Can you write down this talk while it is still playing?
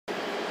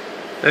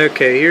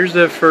Okay, here's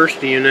the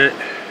first unit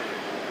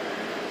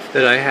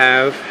that I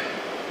have,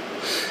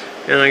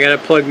 and I got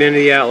it plugged into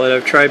the outlet.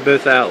 I've tried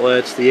both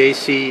outlets. The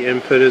AC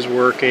input is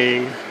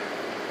working.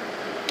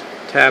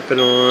 Tap it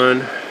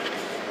on.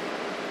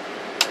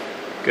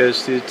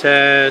 Goes through the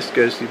test,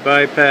 goes through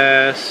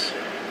bypass.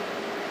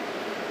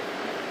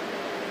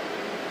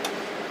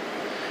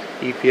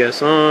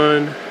 UPS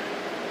on.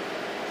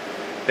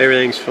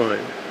 Everything's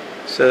fine.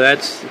 So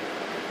that's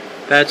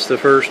the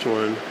first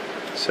one.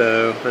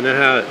 So I know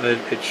how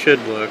it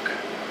should look.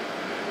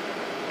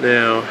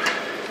 Now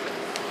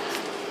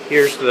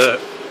here's the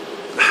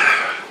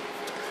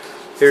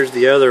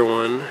other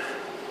one.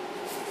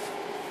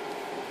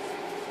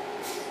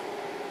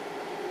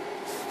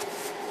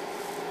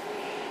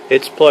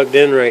 It's plugged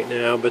in right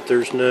now, but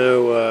there's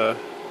no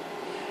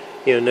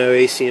no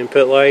AC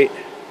input light.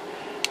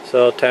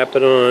 So I'll tap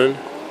it on.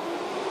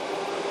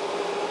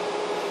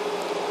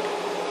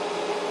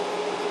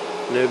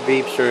 No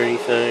beeps or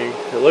anything.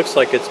 It looks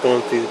like it's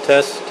going through the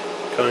test,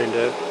 kind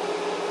of.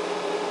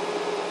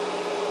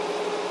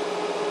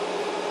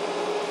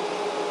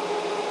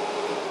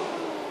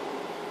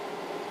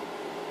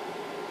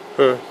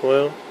 Huh,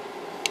 well.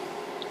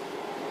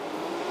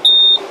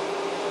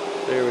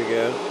 There we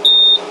go.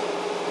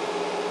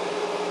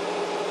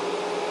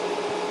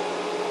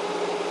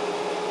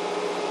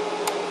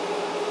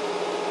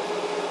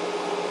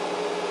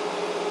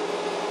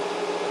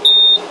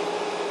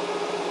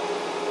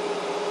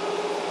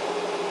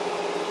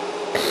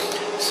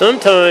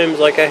 Sometimes,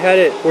 like I had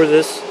it where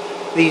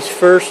these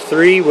first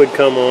three would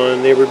come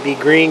on. They would be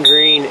green,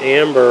 green,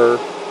 amber.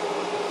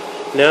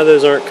 Now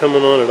those aren't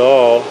coming on at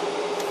all.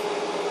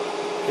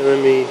 And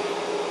let me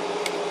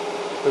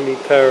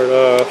power it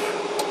off.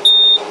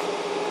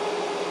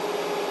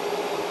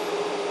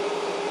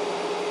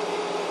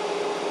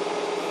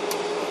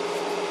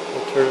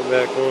 I'll turn it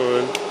back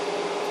on.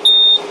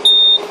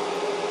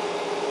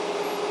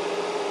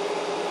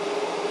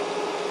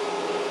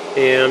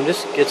 Yeah,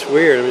 it's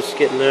weird. I'm just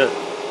getting that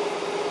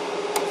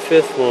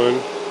fifth one.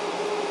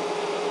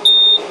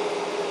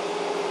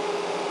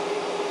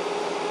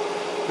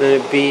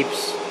 Then it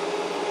beeps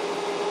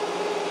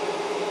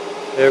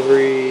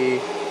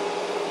every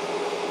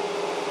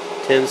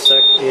 10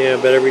 seconds. Yeah,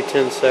 about every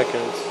 10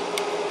 seconds.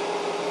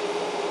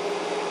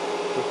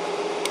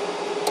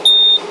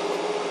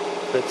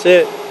 That's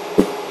it.